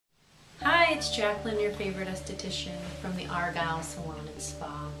it's Jaclyn, your favorite esthetician from the Argyle Salon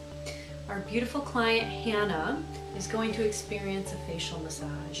Spa. Our beautiful client Hannah is going to experience a facial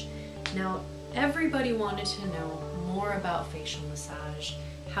massage. Now, everybody wanted to know more about facial massage,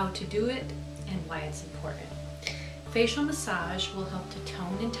 how to do it, and why it's important. Facial massage will help to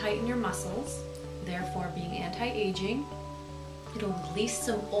tone and tighten your muscles, therefore being anti-aging. It'll release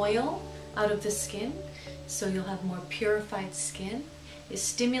some oil out of the skin, so you'll have more purified skin. It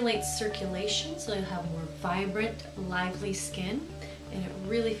stimulates circulation, so you'll have more vibrant, lively skin, and it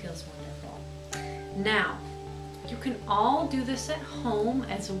really feels wonderful. Now, you can all do this at home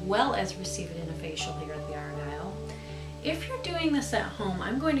as well as receive it in a facial here at the Argyle. If you're doing this at home,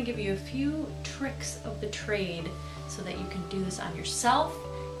 I'm going to give you a few tricks of the trade so that you can do this on yourself.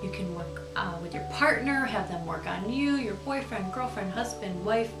 You can work with your partner, have them work on you, your boyfriend, girlfriend, husband,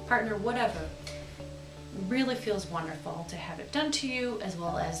 wife, partner, whatever. It really feels wonderful to have it done to you as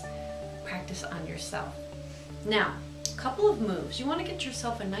well as practice on yourself. Now, a couple of moves. You want to get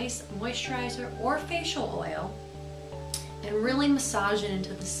yourself a nice moisturizer or facial oil and really massage it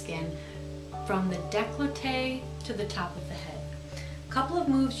into the skin from the décolleté to the top of the head. A couple of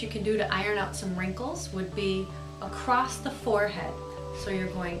moves you can do to iron out some wrinkles would be across the forehead. So you're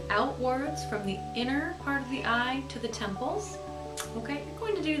going outwards from the inner part of the eye to the temples. Okay, you're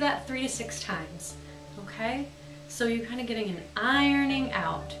going to do that 3 to 6 times. Okay, so you're kind of getting an ironing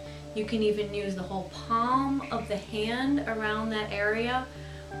out. You can even use the whole palm of the hand around that area,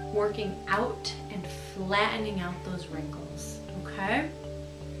 working out and flattening out those wrinkles. Okay,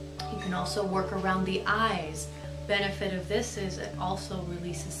 you can also work around the eyes. Benefit of this is it also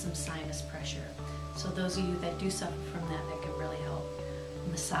releases some sinus pressure. So those of you that do suffer from that, that can really help.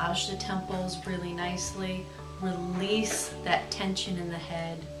 Massage the temples really nicely, release that tension in the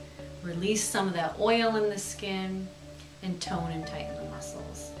head, release some of that oil in the skin, and tone and tighten the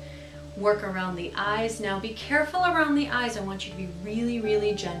muscles. Work around the eyes. Now be careful around the eyes. I want you to be really,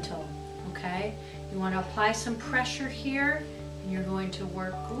 really gentle, okay? You want to apply some pressure here, and you're going to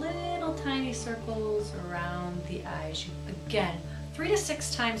work little tiny circles around the eyes. Again, 3 to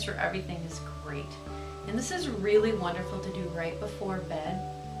 6 times for everything is great. And this is really wonderful to do right before bed.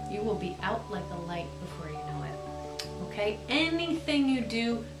 You will be out like a light before you know it. Okay? Anything you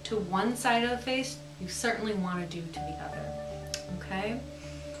do to one side of the face, you certainly want to do to the other. Okay?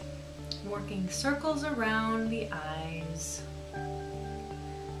 Working circles around the eyes.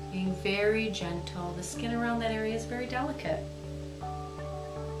 Being very gentle. The skin around that area is very delicate.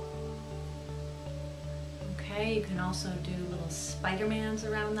 Okay, you can also do little Spider-Mans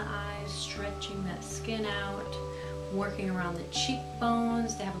around the eyes, stretching that skin out, working around the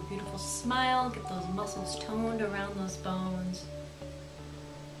cheekbones to have a beautiful smile, get those muscles toned around those bones.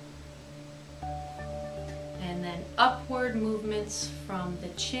 And then upward movements from the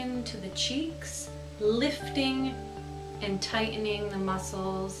chin to the cheeks, lifting and tightening the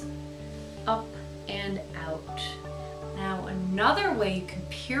muscles up and out. Now, another way you can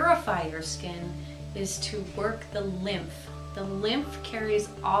purify your skin is to work the lymph. The lymph carries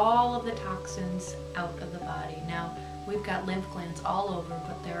all of the toxins out of the body. Now, we've got lymph glands all over,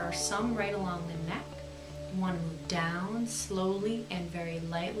 but there are some right along the neck. You want to move down slowly and very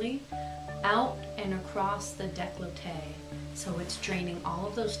lightly, out and across the décolleté. So it's draining all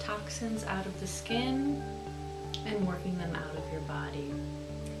of those toxins out of the skin and working them out of your body.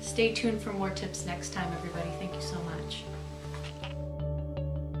 Stay tuned for more tips next time, everybody. Thank you so much.